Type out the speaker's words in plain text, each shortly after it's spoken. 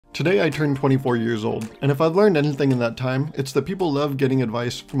Today I turned 24 years old, and if I've learned anything in that time, it's that people love getting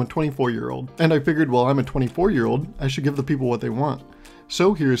advice from a 24-year-old. And I figured, well, I'm a 24-year-old, I should give the people what they want.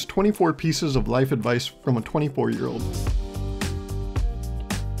 So here's 24 pieces of life advice from a 24-year-old.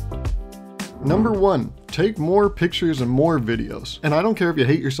 Number 1, take more pictures and more videos. And I don't care if you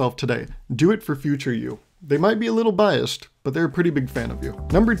hate yourself today, do it for future you. They might be a little biased, but they're a pretty big fan of you.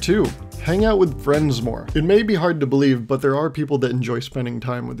 Number 2, hang out with friends more. It may be hard to believe, but there are people that enjoy spending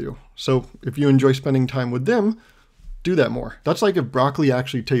time with you. So if you enjoy spending time with them, do that more. That's like if broccoli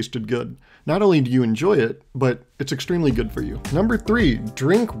actually tasted good. Not only do you enjoy it, but it's extremely good for you. Number 3,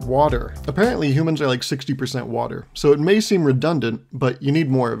 drink water. Apparently humans are like 60% water, so it may seem redundant, but you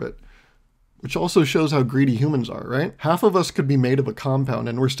need more of it. Which also shows how greedy humans are, right? Half of us could be made of a compound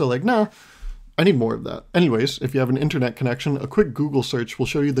and we're still like, nah, I need more of that. Anyways, if you have an internet connection, a quick Google search will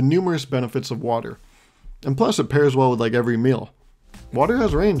show you the numerous benefits of water. And plus it pairs well with like every meal. Water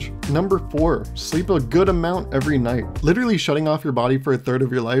has range. Number 4, sleep a good amount every night. Literally shutting off your body for a third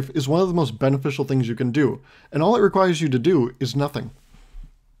of your life is one of the most beneficial things you can do. And all it requires you to do is nothing.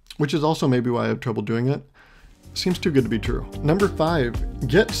 Which is also maybe why I have trouble doing it. Seems too good to be true. Number 5,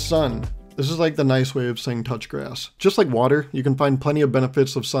 get sun. This is like the nice way of saying touch grass. Just like water, you can find plenty of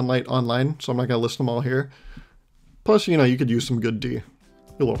benefits of sunlight online, so I'm not gonna list them all here. Plus, you know, you could use some good D. You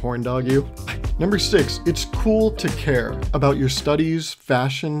little horn dog, you. Number 6, it's cool to care about your studies,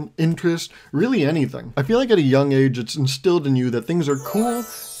 fashion, interest, really anything. I feel like at a young age, it's instilled in you that things are cool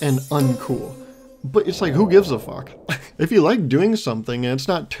and uncool. But it's like, who gives a fuck? If you like doing something and it's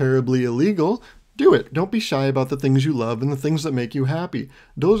not terribly illegal, do it. Don't be shy about the things you love and the things that make you happy.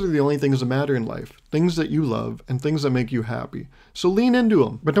 Those are the only things that matter in life. Things that you love and things that make you happy. So lean into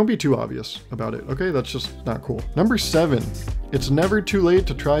them, but don't be too obvious about it, okay? That's just not cool. Number 7, it's never too late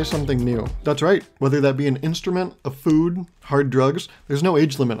to try something new. That's right. Whether that be an instrument, a food, hard drugs, there's no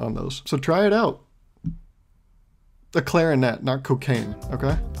age limit on those. So try it out. A clarinet, not cocaine,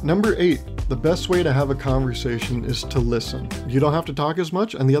 okay? Number 8, the best way to have a conversation is to listen. You don't have to talk as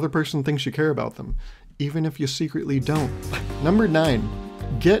much and the other person thinks you care about them, even if you secretly don't. Number 9,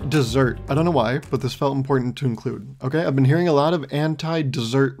 get dessert. I don't know why, but this felt important to include, okay? I've been hearing a lot of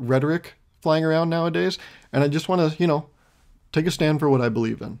anti-dessert rhetoric flying around nowadays, and I just wanna, take a stand for what I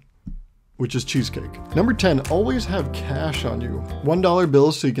believe in, which is cheesecake. Number 10, always have cash on you. $1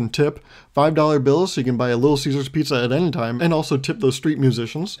 bills so you can tip, $5 bills so you can buy a Little Caesars pizza at any time and also tip those street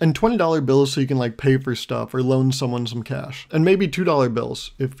musicians, and $20 bills so you can like pay for stuff or loan someone some cash. And maybe $2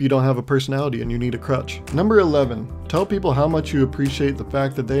 bills if you don't have a personality and you need a crutch. Number 11, tell people how much you appreciate the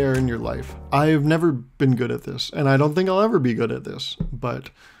fact that they are in your life. I've never been good at this, and I don't think I'll ever be good at this,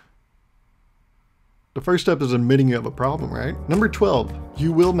 but the first step is admitting you have a problem, right? Number 12,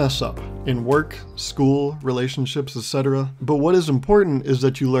 you will mess up in work, school, relationships, etc. But what is important is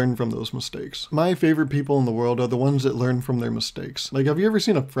that you learn from those mistakes. My favorite people in the world are the ones that learn from their mistakes. Like, have you ever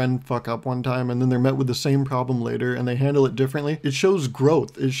seen a friend fuck up one time and then they're met with the same problem later and they handle it differently? It shows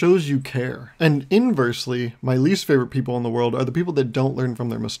growth. It shows you care. And inversely, my least favorite people in the world are the people that don't learn from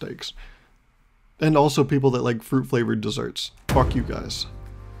their mistakes. And also people that like fruit-flavored desserts. Fuck you guys.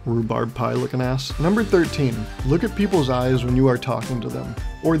 Rhubarb pie looking ass. Number 13, look at people's eyes when you are talking to them,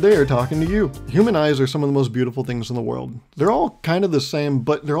 or they are talking to you. Human eyes are some of the most beautiful things in the world. They're all kind of the same,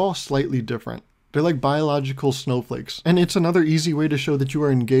 but they're all slightly different. They're like biological snowflakes, and it's another easy way to show that you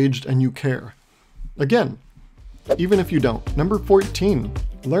are engaged and you care. Again, even if you don't. Number 14,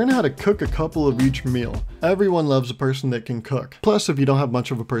 learn how to cook a couple of each meal. Everyone loves a person that can cook. Plus, if you don't have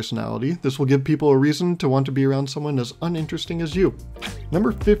much of a personality, this will give people a reason to want to be around someone as uninteresting as you.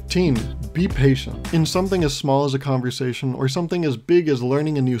 Number 15, be patient. In something as small as a conversation or something as big as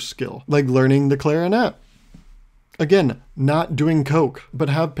learning a new skill, like learning the clarinet. Again, not doing coke, but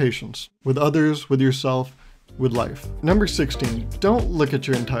have patience with others, with yourself, with life. Number 16, don't look at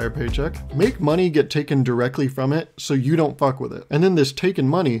your entire paycheck. Make money get taken directly from it so you don't fuck with it. And then this taken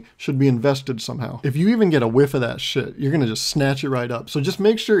money should be invested somehow. If you even get a whiff of that shit, you're gonna just snatch it right up. So just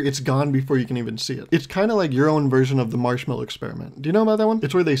make sure it's gone before you can even see it. It's kind of like your own version of the marshmallow experiment. Do you know about that one?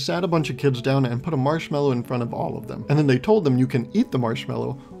 It's where they sat a bunch of kids down and put a marshmallow in front of all of them. And then they told them you can eat the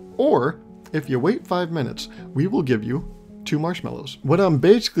marshmallow, or if you wait 5 minutes, we will give you 2 marshmallows. What I'm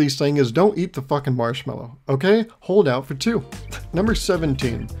basically saying is don't eat the fucking marshmallow, okay? Hold out for 2. Number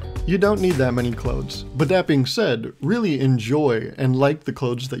 17, you don't need that many clothes. But that being said, really enjoy and like the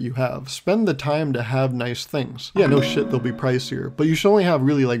clothes that you have. Spend the time to have nice things. Yeah, no shit, they'll be pricier, but you should only have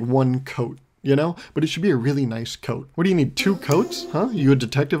really like 1 coat, you know? But it should be a really nice coat. What do you need, 2 coats? Huh? You a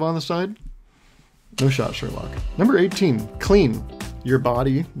detective on the side? No shot, Sherlock. Number 18, clean. your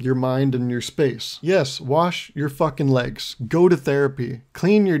body, your mind, and your space. Yes, wash your fucking legs. Go to therapy.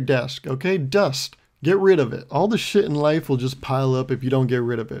 Clean your desk, okay? Dust. Get rid of it. All the shit in life will just pile up if you don't get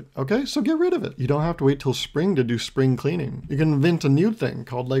rid of it, okay? So get rid of it. You don't have to wait till spring to do spring cleaning. You can invent a new thing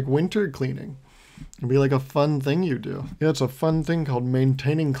called like winter cleaning. It'd be like a fun thing you do. Yeah, it's a fun thing called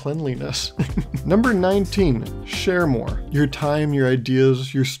maintaining cleanliness. Number 19, share more. Your time, your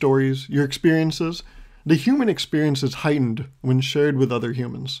ideas, your stories, your experiences. The human experience is heightened when shared with other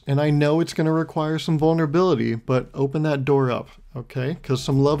humans. And I know it's gonna require some vulnerability, but open that door up, okay? Because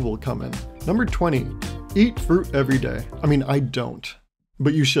some love will come in. Number 20, eat fruit every day. I mean, I don't,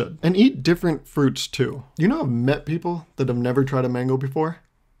 but you should. And eat different fruits too. You know, I've met people that have never tried a mango before.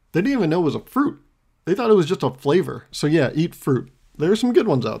 They didn't even know it was a fruit. They thought it was just a flavor. So yeah, eat fruit. There are some good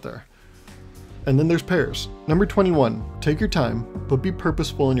ones out there. And then there's pears. Number 21, take your time, but be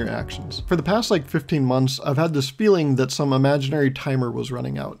purposeful in your actions. For the past like 15 months, I've had this feeling that some imaginary timer was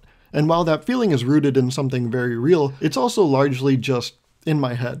running out. And while that feeling is rooted in something very real, it's also largely just in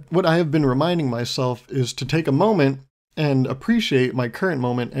my head. What I have been reminding myself is to take a moment and appreciate my current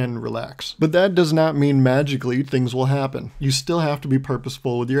moment and relax. But that does not mean magically things will happen. You still have to be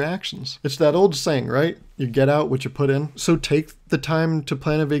purposeful with your actions. It's that old saying, right? You get out what you put in. So take the time to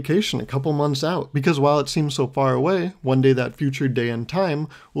plan a vacation a couple months out, because while it seems so far away, one day that future day and time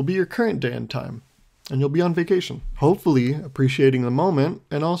will be your current day and time, and you'll be on vacation. Hopefully appreciating the moment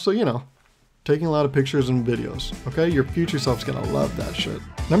and also, you know, taking a lot of pictures and videos, okay? Your future self's gonna love that shit.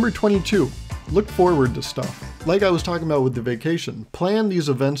 Number 22, look forward to stuff. Like I was talking about with the vacation, plan these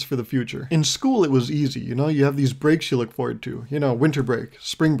events for the future. In school, it was easy, you know, you have these breaks you look forward to, you know, winter break,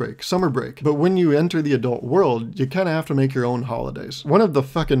 spring break, summer break. But when you enter the adult world, you kind of have to make your own holidays. One of the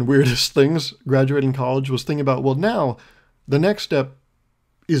fucking weirdest things graduating college was thinking about, well, now the next step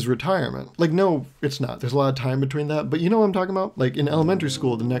is retirement. Like, no, it's not. There's a lot of time between that, but you know what I'm talking about? Like in elementary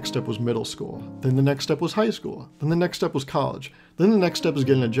school, the next step was middle school. Then the next step was high school. Then the next step was college. Then the next step is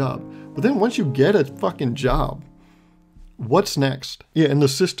getting a job. But then once you get a fucking job, what's next? Yeah, in the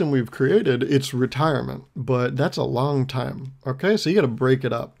system we've created, it's retirement, but that's a long time, okay? So you gotta break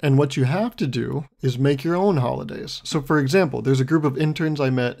it up. And what you have to do is make your own holidays. So for example, there's a group of interns I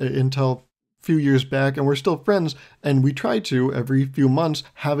met at Intel few years back, and we're still friends, and we try to, every few months,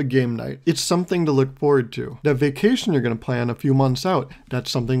 have a game night. It's something to look forward to. That vacation you're gonna plan a few months out,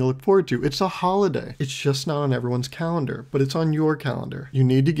 that's something to look forward to. It's a holiday. It's just not on everyone's calendar, but it's on your calendar. You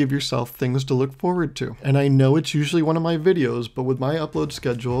need to give yourself things to look forward to. And I know it's usually one of my videos, but with my upload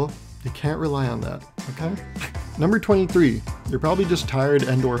schedule, you can't rely on that, okay? Number 23, you're probably just tired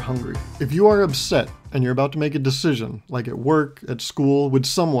and or hungry. If you are upset and you're about to make a decision, like at work, at school, with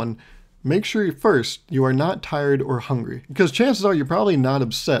someone, make sure first you are not tired or hungry, because chances are you're probably not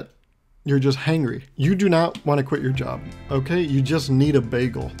upset. You're just hangry. You do not want to quit your job, okay? You just need a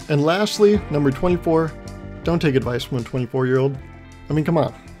bagel. And lastly, number 24, don't take advice from a 24-year-old. I mean, come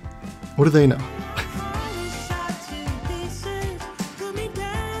on. What do they know?